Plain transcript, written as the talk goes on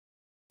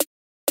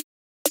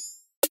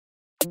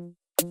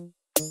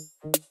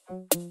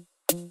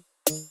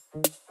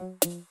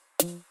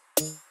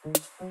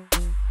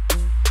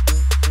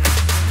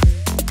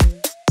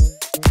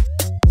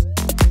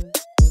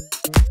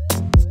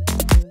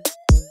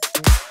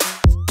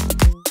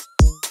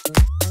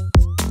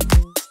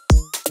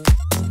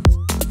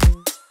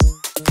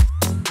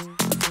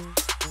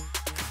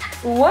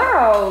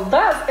Wow,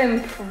 that's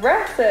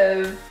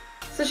impressive.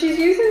 So she's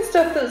using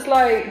stuff that's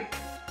like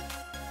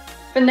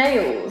for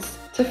nails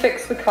to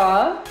fix the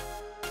car.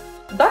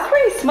 That's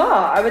pretty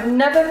smart. I would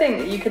never think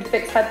that you could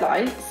fix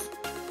headlights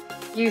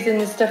using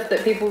the stuff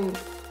that people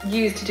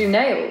use to do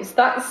nails.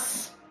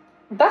 That's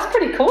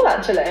pretty cool,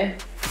 actually.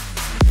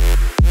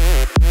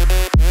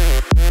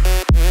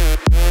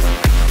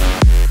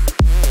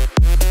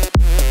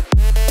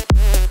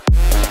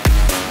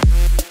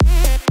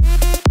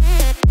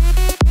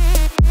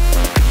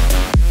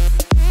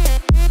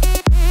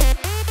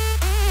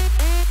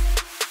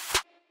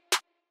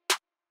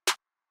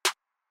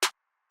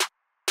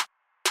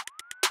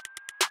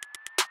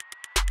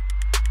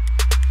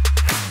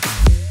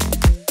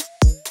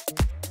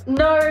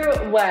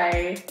 No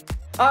way.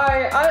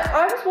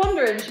 I was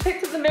wondering, she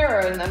picked up the mirror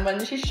and then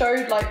when she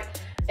showed like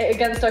it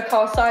against her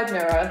car side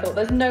mirror, I thought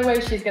there's no way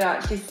she's gonna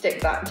actually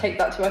stick that and take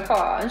that to her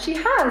car, and she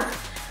has,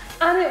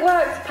 and it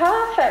works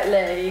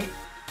perfectly.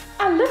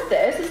 I love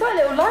this. It's like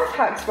little life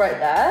hacks right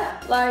there.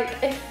 Like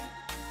if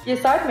your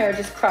side mirror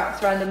just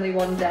cracks randomly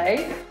one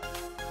day,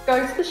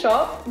 go to the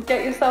shop,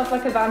 get yourself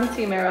like a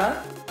vanity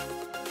mirror,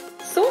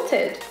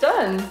 sorted,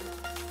 done.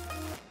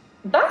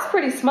 That's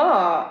pretty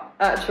smart,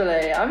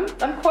 actually. I'm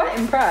quite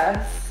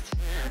impressed.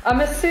 I'm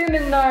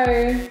assuming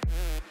though,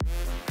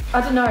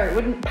 I don't know, it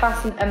wouldn't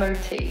pass an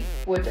MOT,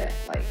 would it?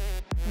 Like,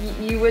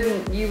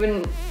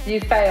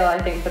 you'd fail, I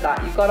think, for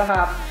that. You've got to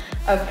have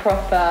a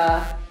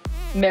proper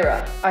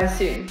mirror, I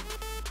assume.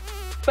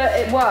 But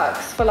it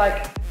works for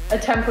like a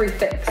temporary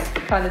fix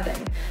kind of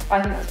thing.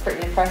 I think that's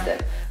pretty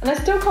impressive. And I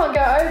still can't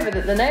get over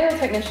that the nail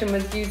technician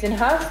was using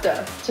her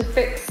stuff to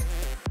fix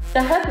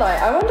the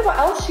headlight. I wonder what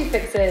else she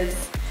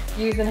fixes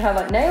using her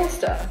like nail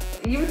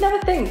stuff. You would never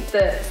think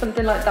that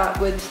something like that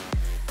would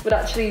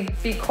actually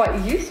be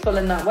quite useful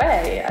in that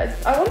way.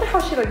 I wonder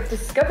how she like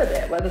discovered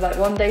it, whether like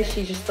one day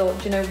she just thought,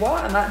 do you know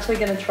what, I'm actually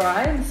gonna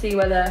try and see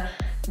whether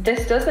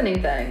this does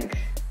anything.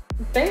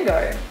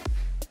 Bingo.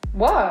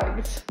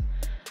 Worked.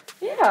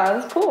 Yeah,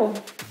 that's cool.